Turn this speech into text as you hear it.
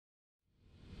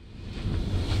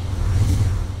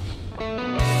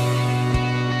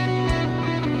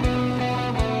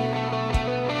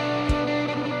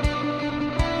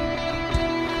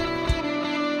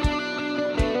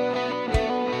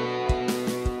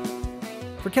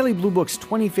For Kelley Blue Book's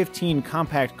 2015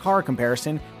 compact car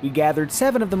comparison, we gathered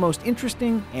 7 of the most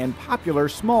interesting and popular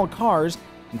small cars,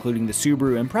 including the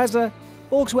Subaru Impreza,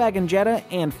 Volkswagen Jetta,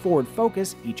 and Ford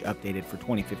Focus, each updated for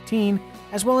 2015,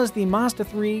 as well as the Mazda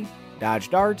 3, Dodge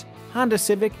Dart, Honda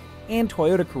Civic, and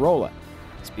Toyota Corolla.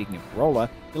 Speaking of Corolla,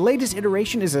 the latest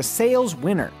iteration is a sales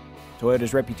winner.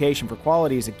 Toyota's reputation for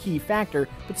quality is a key factor,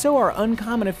 but so are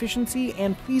uncommon efficiency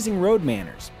and pleasing road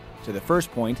manners. To the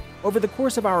first point, over the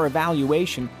course of our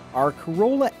evaluation, our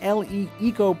Corolla LE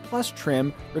Eco Plus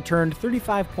trim returned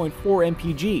 35.4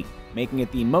 mpg, making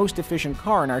it the most efficient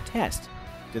car in our test.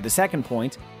 To the second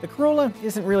point, the Corolla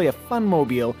isn't really a fun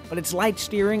mobile, but its light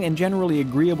steering and generally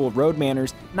agreeable road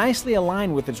manners nicely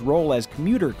align with its role as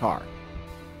commuter car.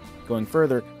 Going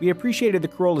further, we appreciated the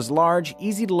Corolla's large,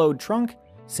 easy-to-load trunk,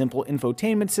 simple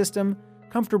infotainment system,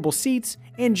 comfortable seats,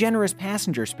 and generous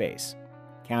passenger space.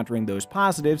 Countering those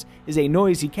positives is a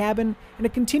noisy cabin and a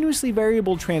continuously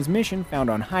variable transmission found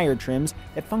on higher trims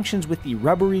that functions with the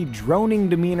rubbery, droning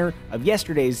demeanor of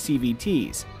yesterday's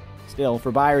CVTs. Still,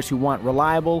 for buyers who want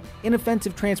reliable,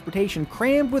 inoffensive transportation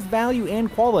crammed with value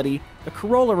and quality, the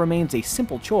Corolla remains a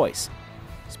simple choice.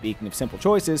 Speaking of simple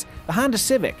choices, the Honda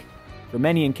Civic. For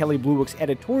many in Kelley Blue Book's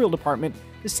editorial department,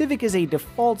 the Civic is a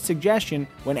default suggestion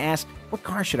when asked, "What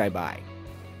car should I buy?"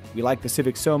 We like the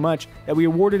Civic so much that we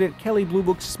awarded it Kelley Blue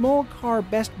Book's Small Car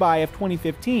Best Buy of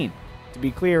 2015. To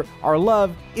be clear, our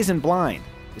love isn't blind.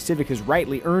 The Civic has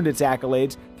rightly earned its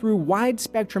accolades through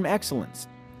wide-spectrum excellence.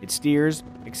 It steers,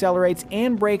 accelerates,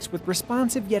 and brakes with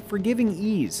responsive yet forgiving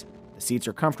ease. The seats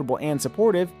are comfortable and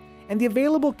supportive, and the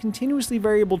available continuously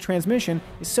variable transmission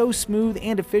is so smooth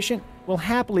and efficient, we'll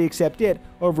happily accept it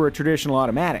over a traditional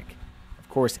automatic. Of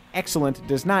course, excellent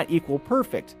does not equal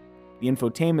perfect. The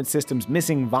infotainment system's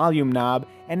missing volume knob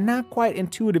and not quite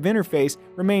intuitive interface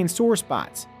remain sore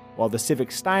spots, while the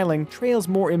Civic's styling trails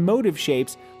more emotive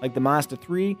shapes like the Mazda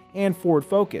 3 and Ford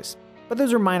Focus. But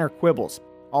those are minor quibbles.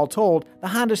 All told, the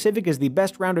Honda Civic is the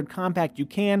best rounded compact you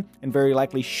can and very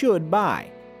likely should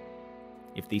buy.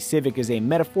 If the Civic is a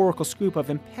metaphorical scoop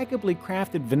of impeccably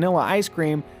crafted vanilla ice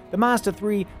cream, the Mazda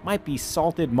 3 might be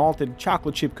salted malted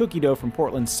chocolate chip cookie dough from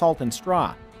Portland's Salt and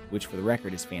Straw, which for the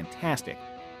record is fantastic.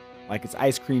 Like its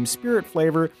ice cream spirit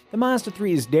flavor, the Mazda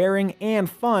 3 is daring and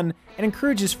fun and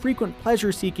encourages frequent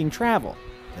pleasure-seeking travel.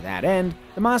 To that end,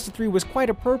 the Mazda 3 was quite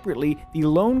appropriately the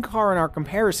lone car in our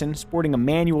comparison sporting a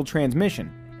manual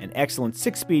transmission, an excellent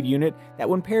 6-speed unit that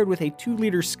when paired with a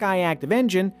 2-liter Skyactiv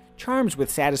engine, charms with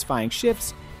satisfying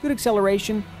shifts, good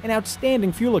acceleration, and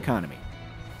outstanding fuel economy.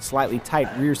 Slightly tight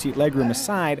rear seat legroom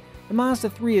aside, the Mazda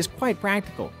 3 is quite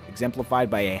practical, exemplified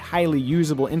by a highly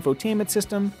usable infotainment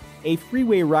system, a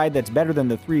freeway ride that's better than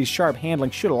the 3's sharp handling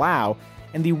should allow,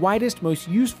 and the widest, most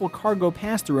useful cargo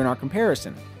pass-through in our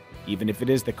comparison. Even if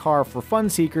it is the car for fun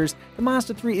seekers, the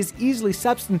Mazda 3 is easily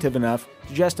substantive enough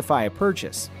to justify a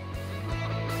purchase.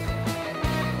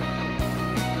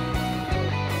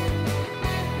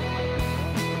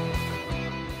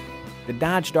 The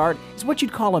Dodge Dart is what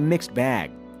you'd call a mixed bag.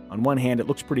 On one hand, it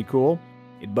looks pretty cool.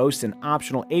 It boasts an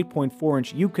optional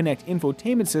 8.4-inch Uconnect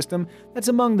infotainment system that's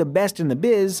among the best in the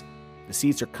biz. The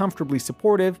seats are comfortably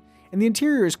supportive, and the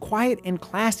interior is quiet and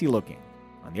classy looking.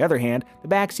 On the other hand, the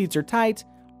back seats are tight.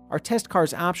 Our test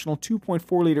car's optional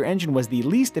 2.4-liter engine was the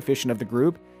least efficient of the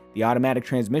group. The automatic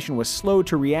transmission was slow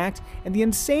to react, and the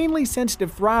insanely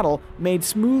sensitive throttle made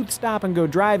smooth stop-and-go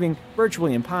driving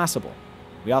virtually impossible.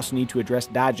 We also need to address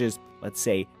Dodge's, let's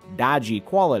say, dodgy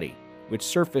quality, which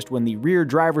surfaced when the rear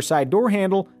driver's side door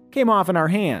handle came off in our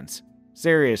hands.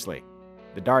 Seriously.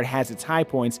 The Dart has its high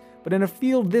points, but in a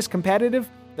field this competitive,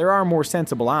 there are more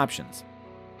sensible options.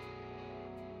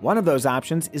 One of those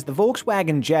options is the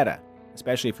Volkswagen Jetta,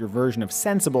 especially if your version of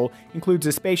sensible includes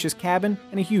a spacious cabin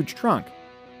and a huge trunk.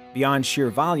 Beyond sheer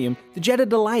volume, the Jetta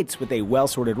delights with a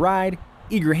well-sorted ride,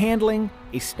 eager handling,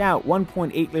 a stout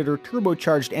 1.8-liter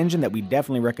turbocharged engine that we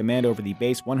definitely recommend over the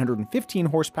base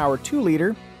 115-horsepower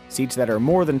 2-liter, seats that are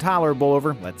more than tolerable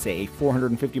over, let's say, a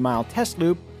 450-mile test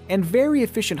loop, and very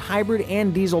efficient hybrid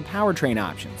and diesel powertrain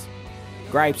options.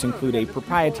 Gripes include a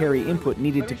proprietary input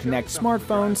needed to connect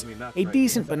smartphones, a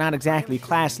decent but not exactly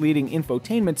class-leading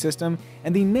infotainment system,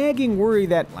 and the nagging worry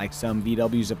that, like some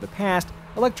VWs of the past,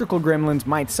 electrical gremlins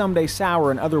might someday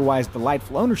sour an otherwise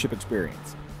delightful ownership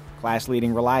experience.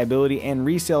 Class-leading reliability and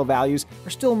resale values are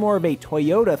still more of a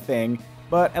Toyota thing,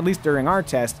 but at least during our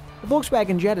test, the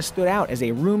Volkswagen Jetta stood out as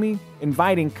a roomy,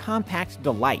 inviting, compact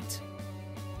delight.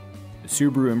 The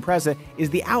Subaru Impreza is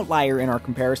the outlier in our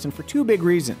comparison for 2 big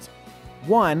reasons.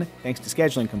 One, thanks to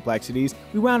scheduling complexities,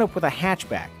 we wound up with a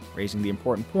hatchback, raising the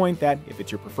important point that if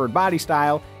it's your preferred body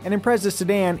style, an Impreza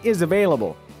sedan is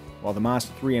available. while the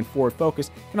Mazda 3 and Ford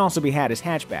Focus can also be had as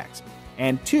hatchbacks.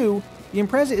 And 2, the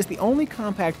Impreza is the only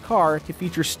compact car to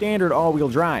feature standard all-wheel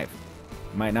drive.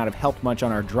 It might not have helped much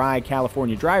on our dry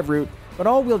California drive route, but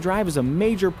all-wheel drive is a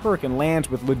major perk in lands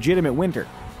with legitimate winter.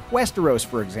 Westeros,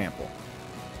 for example.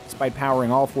 Despite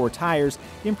powering all 4 tires,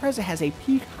 the Impreza has a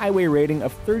peak highway rating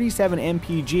of 37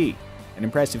 mpg, an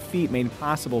impressive feat made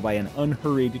possible by an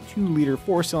unhurried 2-liter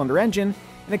 4-cylinder engine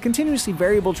and a continuously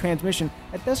variable transmission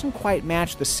that doesn't quite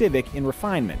match the Civic in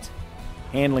refinement.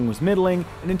 Handling was middling,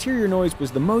 and interior noise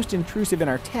was the most intrusive in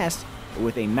our tests, but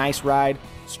with a nice ride,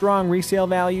 strong resale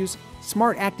values,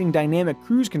 smart-acting dynamic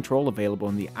cruise control available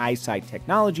in the EyeSight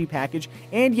technology package,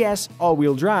 and yes,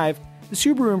 all-wheel drive, the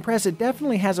Subaru Impreza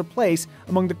definitely has a place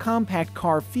among the compact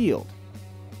car field.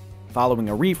 Following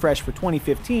a refresh for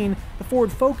 2015, the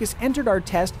Ford Focus entered our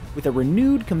test with a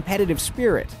renewed competitive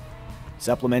spirit.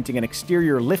 Supplementing an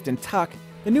exterior lift and tuck,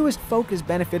 the newest Focus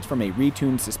benefits from a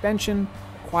retuned suspension,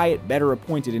 a quiet, better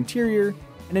appointed interior,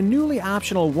 and a newly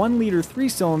optional 1-liter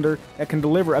 3-cylinder that can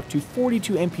deliver up to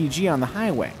 42 mpg on the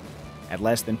highway. At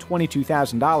less than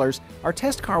 $22,000, our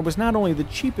test car was not only the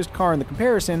cheapest car in the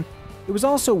comparison, it was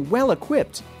also well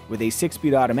equipped with a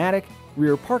 6-speed automatic,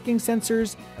 rear parking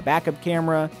sensors, a backup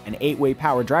camera, an 8-way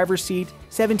power driver's seat,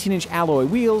 17-inch alloy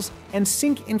wheels, and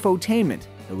Sync infotainment,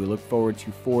 though we look forward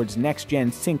to Ford's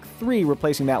next-gen Sync 3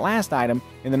 replacing that last item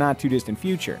in the not-too-distant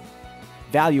future.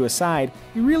 Value aside,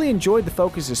 we really enjoyed the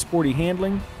Focus's sporty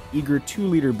handling, eager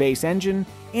 2-liter base engine,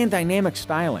 and dynamic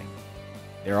styling.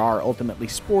 There are ultimately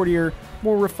sportier,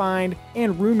 more refined,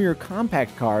 and roomier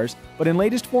compact cars, but in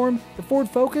latest form, the Ford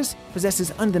Focus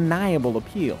possesses undeniable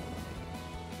appeal.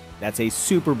 That's a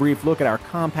super brief look at our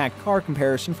compact car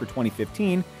comparison for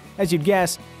 2015. As you'd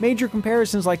guess, major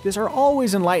comparisons like this are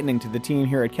always enlightening to the team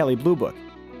here at Kelley Blue Book.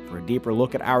 For a deeper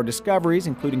look at our discoveries,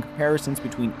 including comparisons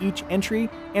between each entry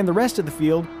and the rest of the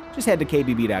field, just head to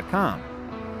kbb.com.